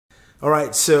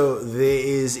Alright, so there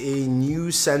is a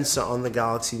new sensor on the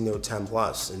Galaxy Note 10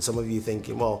 Plus, and some of you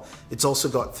thinking, well, it's also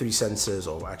got 3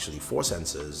 sensors, or actually 4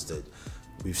 sensors that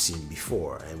we've seen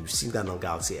before, and we've seen that on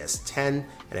Galaxy S10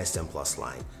 and S10 Plus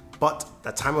line. But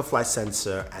that time of flight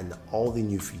sensor and all the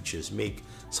new features make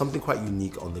something quite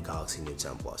unique on the Galaxy Note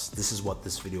 10 Plus. This is what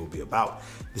this video will be about.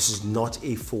 This is not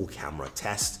a full camera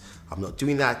test. I'm not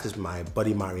doing that because my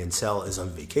buddy Marian Sell is on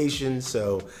vacation,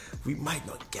 so we might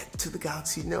not get to the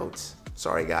Galaxy Note.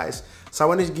 Sorry guys. So I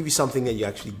wanted to give you something that you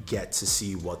actually get to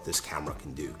see what this camera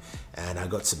can do. And I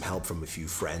got some help from a few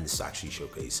friends to actually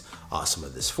showcase some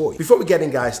of this for you. Before we get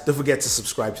in guys, don't forget to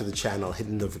subscribe to the channel, hit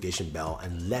the notification bell,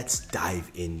 and let's dive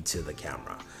into the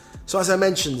camera. So as I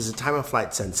mentioned, there's a time of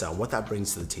flight sensor, and what that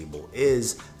brings to the table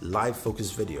is live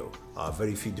focus video.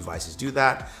 Very few devices do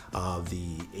that.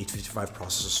 The 855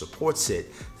 processor supports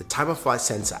it. The time of flight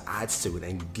sensor adds to it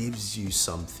and gives you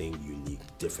something unique,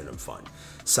 different, and fun.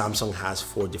 Samsung has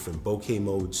 4 different bokeh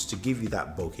modes to give you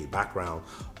that bokeh background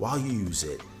while you use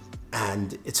it,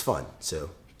 and it's fun.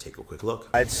 So take a quick look.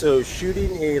 Alright, so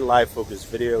shooting a live focus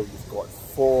video, you've got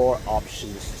 4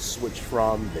 options to switch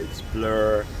from. There's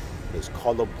blur, there's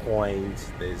color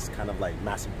point, there's kind of like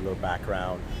massive blur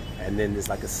background, and then there's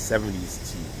like a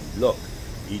 70s TV look.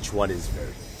 Each one is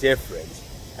very different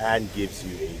and gives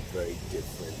you a very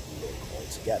different look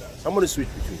altogether. So I'm going to switch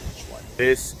between each one.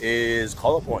 This is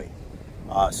color point.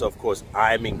 So of course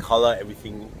I'm in color,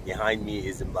 everything behind me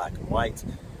is in black and white.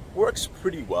 Works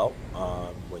pretty well.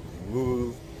 When you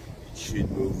move, it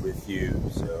should move with you.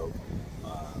 So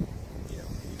you know,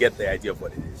 you get the idea of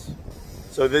what it is.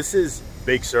 So this is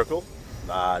big circle.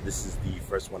 This is the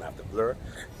first one after blur.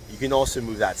 You can also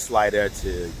move that slider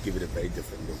to give it a very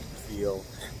different look and feel,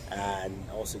 and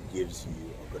also gives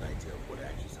you a good idea of what it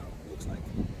actually looks like.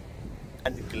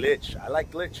 And the glitch, I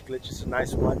like glitch. Glitch is a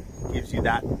nice one. Gives you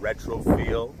that retro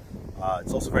feel.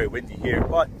 It's also very windy here,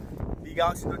 but the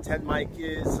Galaxy Note 10 mic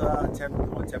is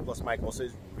 10 Plus mic also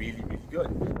is really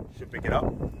good. Should pick it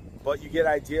up. But you get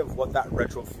an idea of what that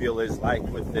retro feel is like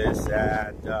with this,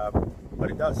 and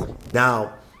what it does.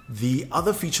 Now, the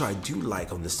other feature I do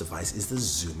like on this device is the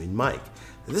zoom-in mic.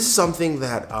 This is something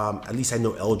that at least I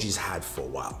know LG's had for a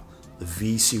while. The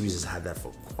V series has had that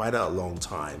for quite a long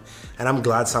time, and I'm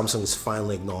glad Samsung is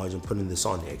finally acknowledging putting this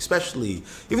on here, especially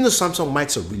even though Samsung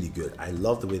mics are really good. I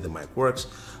love the way the mic works.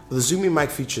 But the zoom-in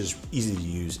mic feature is easy to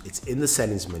use. It's in the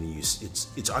settings menu.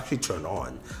 It's actually turned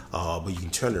on, but you can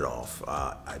turn it off,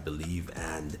 I believe,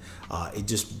 and it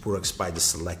just works by just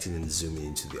selecting and zooming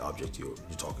into the object you're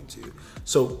talking to.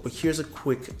 So, but here's a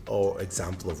quick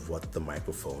example of what the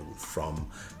microphone from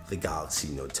the Galaxy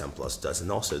Note 10 Plus does,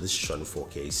 and also this is shot in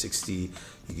 4K 60.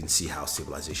 You can see how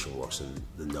stabilization works in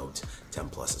the Note 10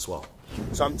 Plus as well.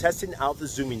 So I'm testing out the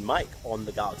zoom-in mic on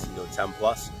the Galaxy Note 10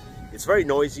 Plus. It's very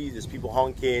noisy, there's people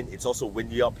honking, it's also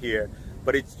windy up here,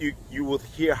 but you will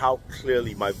hear how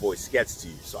clearly my voice gets to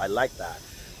you, so I like that.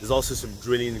 There's also some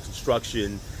drilling and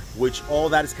construction, which all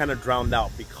that is kind of drowned out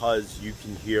because you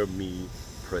can hear me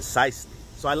precisely.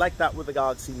 So I like that with the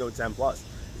Galaxy Note 10 Plus.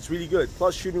 It's really good.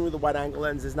 Plus shooting with a wide angle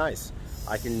lens is nice.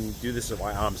 I can do this at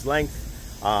my arm's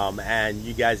length, and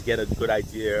you guys get a good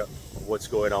idea of what's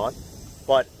going on.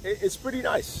 But it's pretty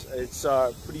nice. It's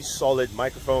a pretty solid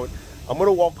microphone. I'm going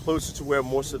to walk closer to where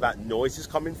most of that noise is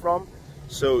coming from,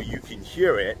 so you can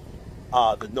hear it,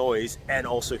 the noise, and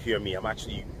also hear me. I'm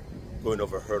actually going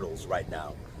over hurdles right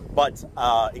now. But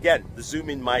again, the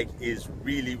zoom-in mic is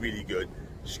really good,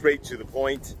 straight to the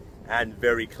point, and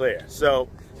very clear. So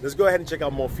let's go ahead and check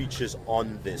out more features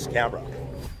on this camera.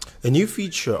 A new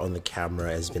feature on the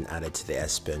camera has been added to the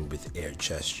S Pen with air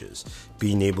gestures.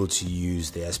 Being able to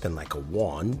use the S Pen like a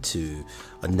wand to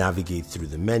navigate through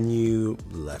the menu,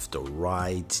 left or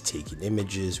right, taking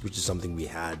images, which is something we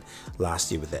had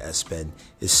last year with the S Pen,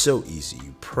 is so easy.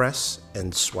 You press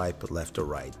and swipe left or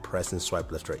right, press and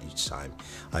swipe left or right each time.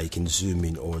 You can zoom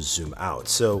in or zoom out.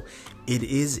 So it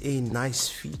is a nice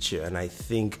feature, and I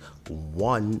think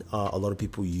one a lot of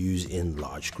people use in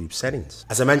large group settings.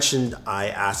 As I mentioned, I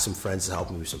asked some friends to help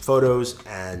me with some photos,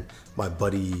 and my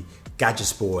buddy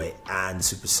Gadgets Boy and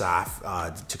Super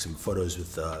Saf took some photos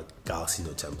with the Galaxy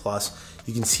Note 10 Plus.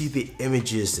 You can see the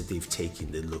images that they've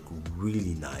taken. They look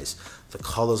really nice. The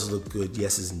colors look good.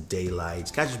 Yes, it's in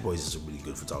daylight. Gadgets Boy is a really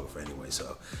good photographer anyway,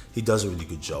 so he does a really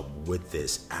good job with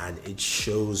this, and it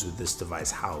shows with this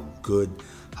device how good,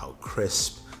 how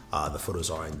crisp the photos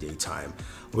are in daytime.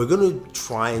 We're going to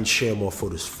try and share more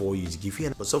photos for you to give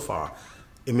you, but so far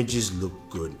images look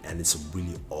good, and it's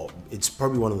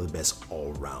probably one of the best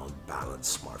all-round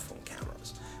balanced smartphone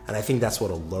cameras. And I think that's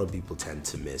what a lot of people tend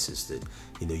to miss, is that,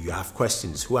 you know, you have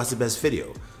questions: who has the best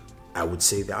video? I would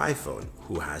say the iPhone,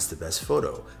 who has the best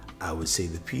photo. I would say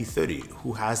the P30,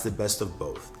 who has the best of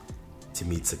both. To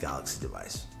me, it's a Galaxy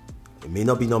device. It may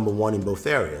not be number one in both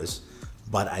areas,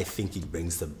 but I think it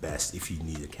brings the best if you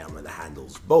need a camera that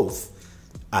handles both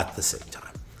at the same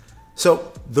time.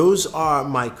 So those are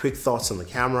my quick thoughts on the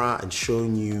camera and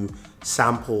showing you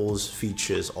samples,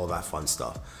 features, all that fun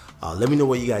stuff. Let me know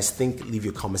what you guys think. Leave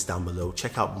your comments down below.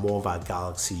 Check out more of our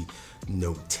Galaxy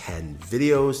Note 10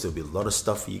 videos. There'll be a lot of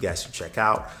stuff for you guys to check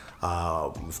out.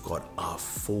 We've got a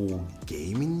full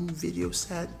gaming video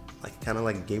set, kind of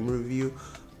like a game review.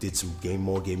 Did some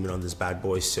more gaming on this bad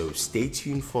boy, so stay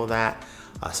tuned for that.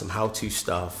 Some how-to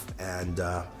stuff, and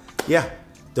yeah,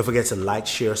 don't forget to like,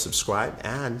 share, subscribe,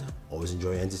 and always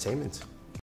enjoy your entertainment.